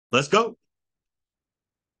Let's go.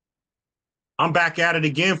 I'm back at it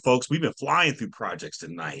again, folks. We've been flying through projects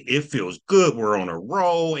tonight. It feels good. We're on a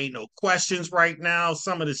roll. Ain't no questions right now.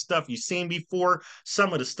 Some of the stuff you've seen before,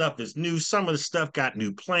 some of the stuff is new, some of the stuff got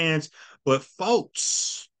new plans. But,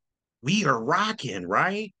 folks, we are rocking,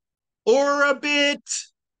 right? Or a bit.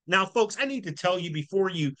 Now, folks, I need to tell you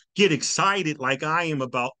before you get excited like I am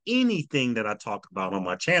about anything that I talk about on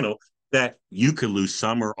my channel that you could lose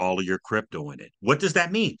some or all of your crypto in it. What does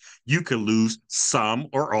that mean? You could lose some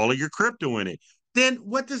or all of your crypto in it. Then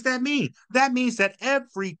what does that mean? That means that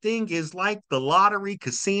everything is like the lottery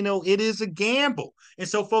casino. It is a gamble. And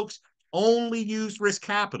so, folks, only use risk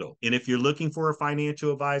capital. And if you're looking for a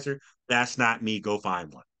financial advisor, that's not me. Go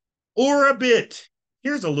find one. Or a bit.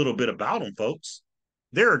 Here's a little bit about them, folks.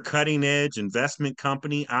 They're a cutting edge investment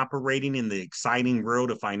company operating in the exciting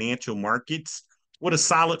world of financial markets with a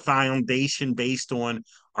solid foundation based on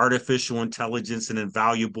artificial intelligence and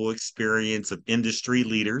invaluable experience of industry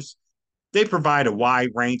leaders. They provide a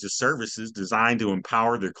wide range of services designed to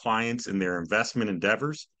empower their clients in their investment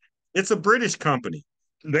endeavors. It's a British company.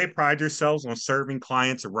 They pride themselves on serving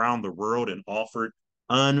clients around the world and offer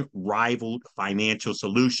unrivaled financial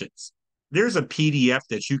solutions. There's a PDF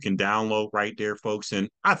that you can download right there, folks. And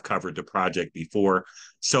I've covered the project before,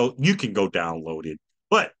 so you can go download it.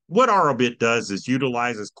 But what Aurabit does is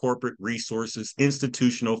utilizes corporate resources,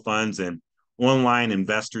 institutional funds, and online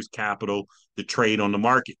investors' capital to trade on the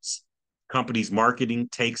markets. Company's marketing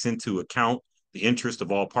takes into account the interest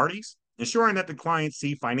of all parties, ensuring that the clients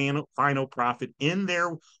see final profit in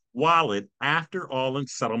their wallet after all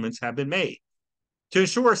settlements have been made. To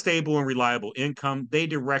ensure a stable and reliable income, they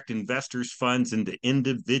direct investors' funds into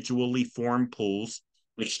individually formed pools,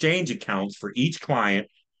 exchange accounts for each client,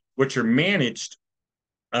 which are managed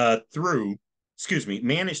through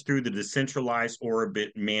the decentralized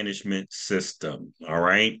Orbit management system. All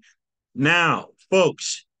right. Now,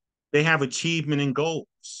 folks, they have achievement and goals.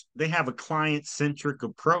 They have a client centric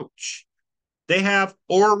approach. They have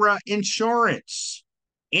Aura Insurance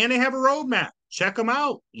and they have a roadmap. Check them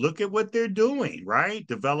out. Look at what they're doing, right?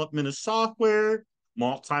 Development of software,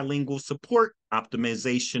 multilingual support,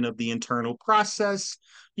 optimization of the internal process.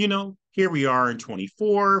 Here we are in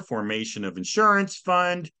 24, formation of insurance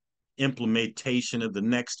fund, implementation of the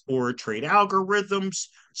next Aura trade algorithms.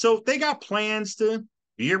 So they got plans to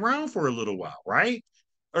be around for a little while, right?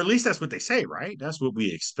 Or at least that's what they say, right? That's what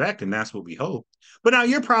we expect and that's what we hope. But now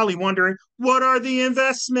you're probably wondering, what are the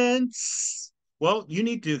investments? Well, you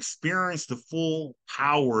need to experience the full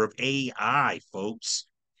power of AI, folks.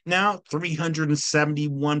 Now,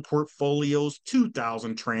 371 portfolios,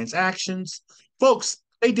 2,000 transactions. Folks,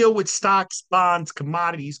 they deal with stocks, bonds,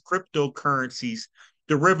 commodities, cryptocurrencies,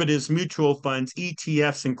 derivatives, mutual funds,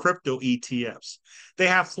 ETFs, and crypto ETFs. They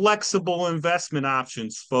have flexible investment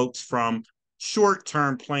options, folks, from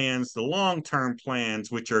short-term plans to long-term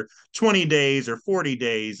plans, which are 20 days or 40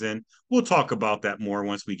 days. And we'll talk about that more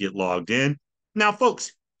once we get logged in. Now,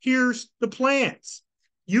 folks, here's the plans.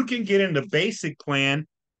 You can get in the basic plan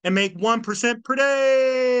and make 1% per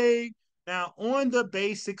day. Now, on the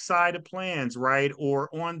basic side of plans, right, or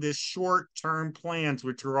on this short-term plans,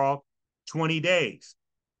 which are all 20 days,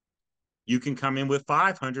 you can come in with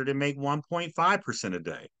 500 and make 1.5% a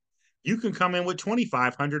day. You can come in with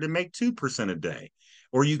 2,500 and make 2% a day.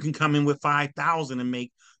 Or you can come in with 5,000 and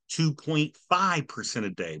make 2.5% a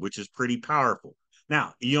day, which is pretty powerful.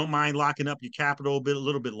 Now, you don't mind locking up your capital a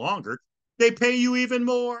little bit longer. They pay you even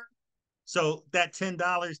more. So that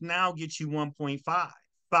 $10 now gets you 1.5.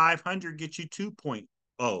 500 gets you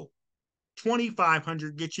 2.0.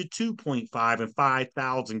 2,500 gets you 2.5 and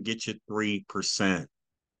 5,000 gets you 3%.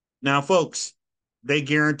 Now, folks, they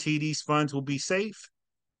guarantee these funds will be safe.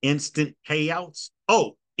 Instant payouts.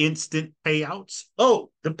 Oh, instant payouts.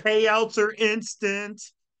 Oh, the payouts are instant.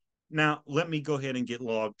 Now, let me go ahead and get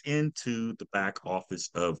logged into the back office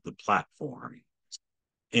of the platform.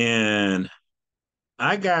 And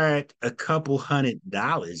I got a couple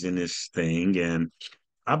 $100 in this thing. And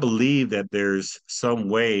I believe that there's some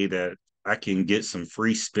way that I can get some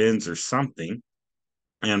free spins or something.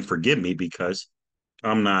 And forgive me because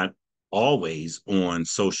I'm not always on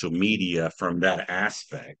social media from that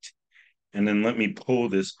aspect. And then let me pull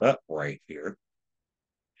this up right here.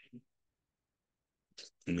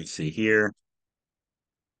 Let me see here.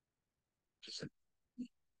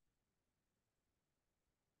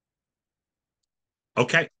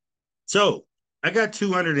 Okay. So I got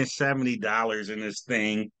 $270 in this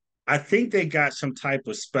thing. I think they got some type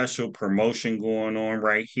of special promotion going on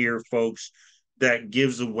right here, folks, that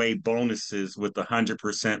gives away bonuses with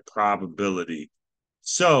 100% probability.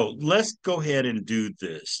 So let's go ahead and do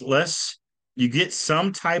this. Let's You get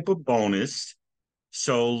some type of bonus.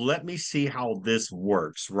 So let me see how this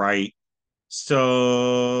works, right?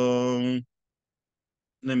 So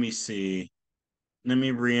let me see. Let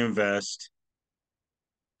me reinvest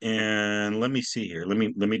and let me see here. Let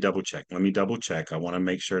me double check. Let me double check. I want to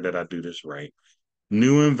make sure that I do this right.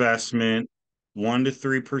 New investment, 1 to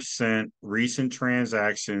 3%, recent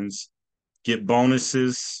transactions, get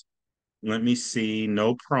bonuses. Let me see.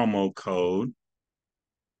 No promo code.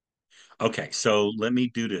 Okay, so let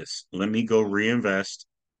me do this. Let me go reinvest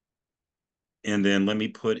and then let me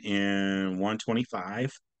put in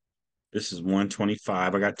 125. This is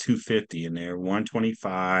 125. I got 250 in there.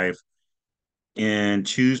 125 and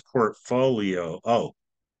choose portfolio. Oh,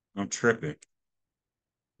 I'm tripping.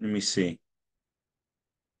 Let me see.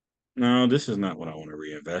 No, this is not what I want to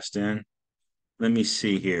reinvest in. Let me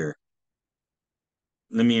see here.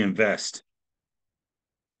 Let me invest.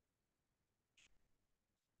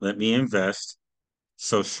 Let me invest.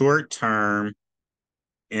 So short term,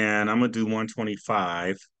 and I'm gonna do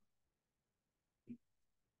 125.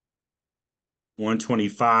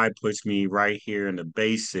 125 puts me right here in the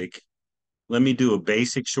basic. Let me do a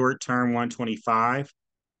basic short term 125.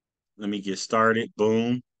 Let me get started.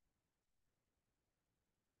 Boom.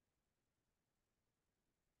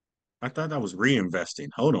 I thought I was reinvesting.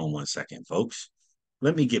 Hold on 1 second, folks.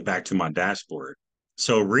 Let me get back to my dashboard.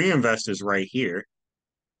 So reinvest is right here.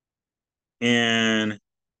 And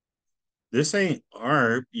this ain't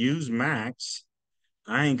ARB. Use max.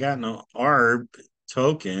 I ain't got no ARB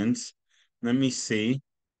tokens. Let me see.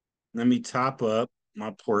 Let me top up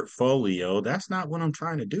my portfolio. That's not what I'm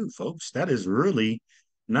trying to do, folks. That is really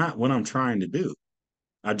not what I'm trying to do.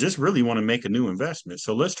 I just really want to make a new investment.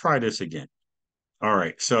 So let's try this again. All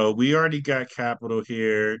right. So we already got capital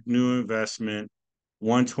here, new investment,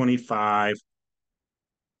 125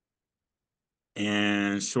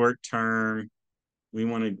 and short term. We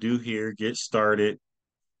want to do here, get started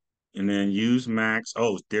and then use max.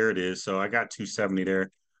 Oh, there it is. So I got 270 there.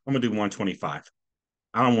 I'm gonna do 125.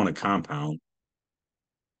 I don't want to compound.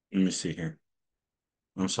 Let me see here.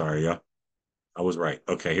 I'm sorry, y'all. I was right.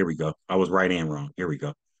 Okay, here we go. I was right and wrong. Here we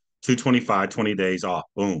go. 225, 20 days off.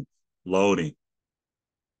 Boom. Loading.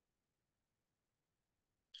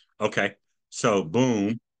 Okay. So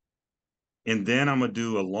boom. And then I'm gonna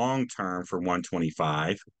do a long term for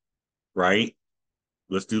 125, right?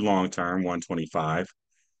 Let's do long term 125,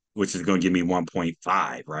 which is gonna give me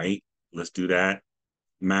 1.5, right? Let's do that.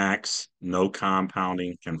 Max, no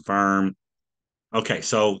compounding, confirm. Okay,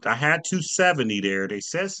 so I had 270 there. They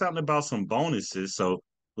said something about some bonuses. So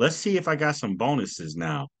let's see if I got some bonuses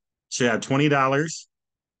now. Should I have $20?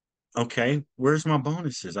 Okay, where's my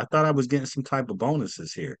bonuses? I thought I was getting some type of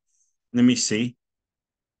bonuses here. Let me see.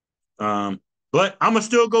 Um, but I'm gonna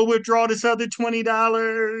still go withdraw this other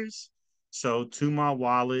 $20. So to my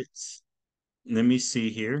wallets, let me see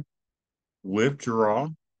here. Withdraw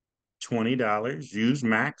 $20. Use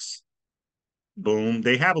max. Boom.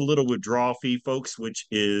 They have a little withdrawal fee, folks, which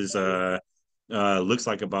is looks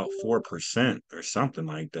like about 4% or something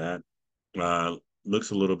like that. Looks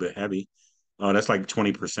a little bit heavy. That's like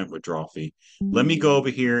 20% withdrawal fee. Let me go over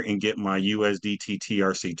here and get my USDT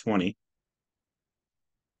TRC20.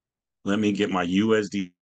 Let me get my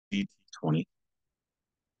USDT 20.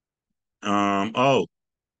 Oh,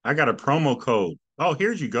 I got a promo code. Oh,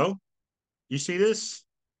 here you go. You see this?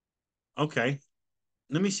 Okay.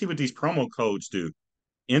 Let me see what these promo codes do.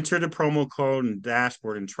 Enter the promo code in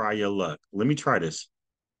dashboard and try your luck. Let me try this.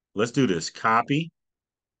 Let's do this. Copy.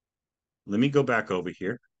 Let me go back over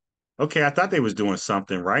here. Okay, I thought they was doing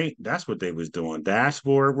something, right? That's what they was doing.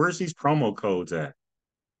 Dashboard. Where's these promo codes at?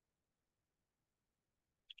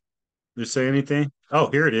 Did it say anything? Oh,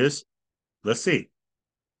 here it is. Let's see.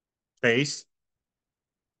 Paste.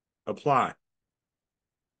 Apply.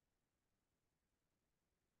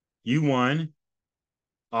 You won.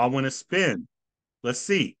 I want to spin. Let's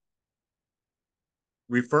see.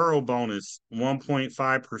 Referral bonus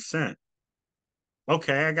 1.5%.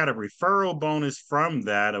 Okay, I got a referral bonus from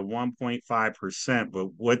that of 1.5%, but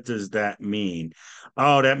what does that mean?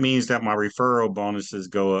 Oh, that means that my referral bonuses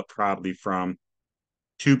go up probably from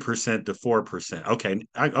 2% to 4%. Okay,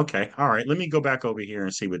 okay, all right. Let me go back over here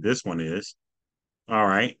and see what this one is. All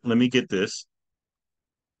right, let me get this.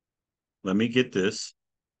 Let me get this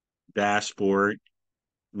dashboard.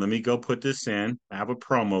 Let me go put this in. I have a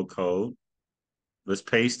promo code. Let's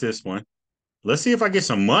paste this one. Let's see if I get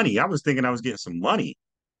some money. I was thinking I was getting some money.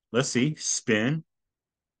 Let's see. Spin.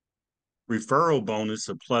 Referral bonus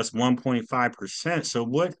of plus 1.5%. So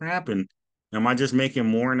what happened? Am I just making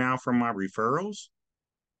more now from my referrals?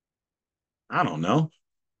 I don't know.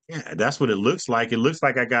 Yeah, that's what it looks like. It looks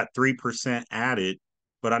like I got 3% added,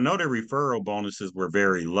 but I know the referral bonuses were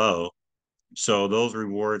very low. So those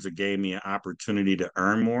rewards gave me an opportunity to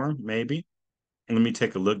earn more, maybe. Let me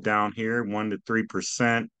take a look down here, 1 to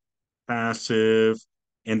 3% passive.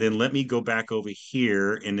 And then let me go back over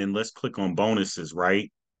here and then let's click on bonuses,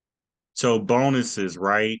 right? So bonuses,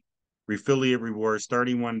 right? Affiliate rewards,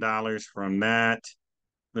 $31 from that.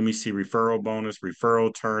 Let me see referral bonus,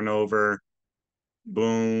 referral turnover.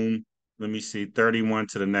 Boom. Let me see 31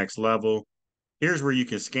 to the next level. Here's where you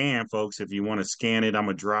can scan, folks. If you want to scan it, I'm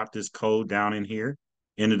going to drop this code down in here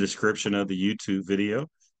in the description of the YouTube video.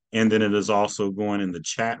 And then it is also going in the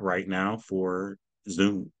chat right now for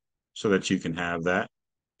Zoom so that you can have that.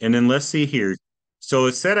 And then let's see here. So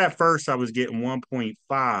it said at first I was getting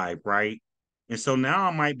 1.5, right? And so now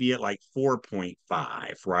I might be at like 4.5,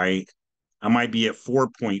 right? I might be at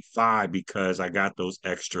 4.5 because I got those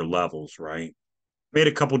extra levels, right? Made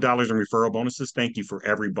a couple dollars in referral bonuses. Thank you for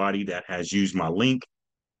everybody that has used my link.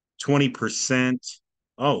 20%.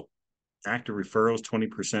 Oh, active referrals,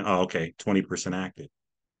 20%. Oh, okay. 20% active.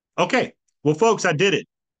 Okay. Well, folks, I did it.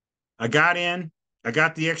 I got in. I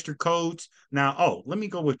got the extra codes. Now, oh, let me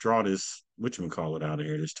go withdraw this. Which one call it out of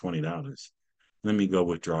here? This $20. Let me go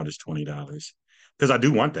withdraw this $20 because I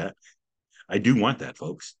do want that. I do want that,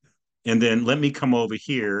 folks. And then let me come over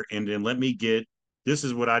here and then let me get this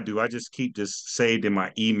is what I do. I just keep this saved in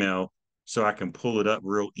my email so I can pull it up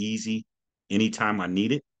real easy anytime I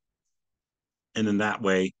need it. And then that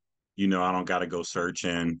way, I don't got to go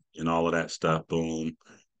searching and all of that stuff. Boom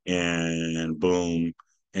and boom.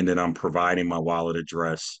 And then I'm providing my wallet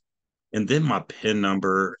address and then my PIN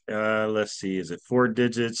number. Let's see, is it 4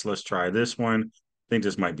 digits? Let's try this one. I think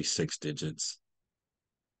this might be 6 digits.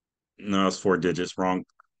 No, it's 4 digits. Wrong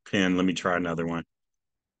pin. Let me try another one.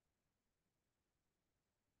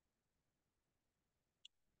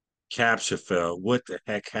 Captcha fell. What the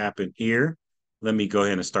heck happened here? Let me go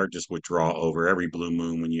ahead and start this withdrawal over every blue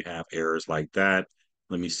moon when you have errors like that.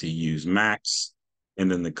 Let me see, use max. And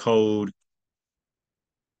then the code.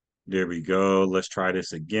 There we go. Let's try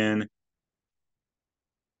this again.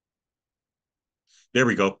 There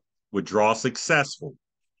we go. Withdrawal successful.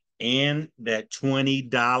 And that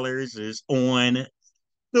 $20 is on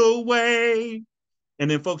the way. And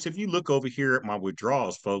then, folks, if you look over here at my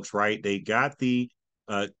withdrawals, folks, right, they got the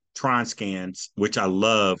Tron scans, which I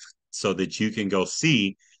love, so that you can go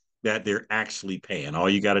see that they're actually paying. All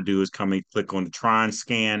you got to do is come and click on the Tron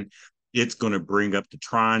scan. It's going to bring up the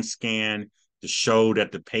Tron scan to show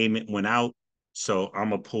that the payment went out. So I'm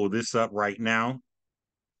going to pull this up right now.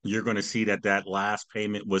 You're going to see that that last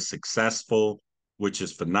payment was successful, which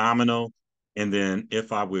is phenomenal. And then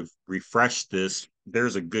if I would refresh this,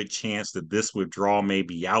 there's a good chance that this withdrawal may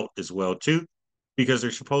be out as well too, because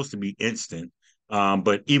they're supposed to be instant.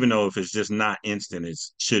 But even though if it's just not instant, it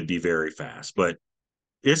should be very fast. But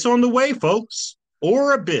it's on the way, folks.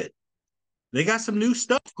 Aurabit. They got some new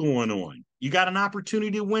stuff going on. You got an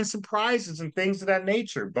opportunity to win some prizes and things of that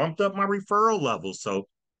nature. Bumped up my referral level. So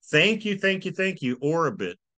thank you, Aurabit.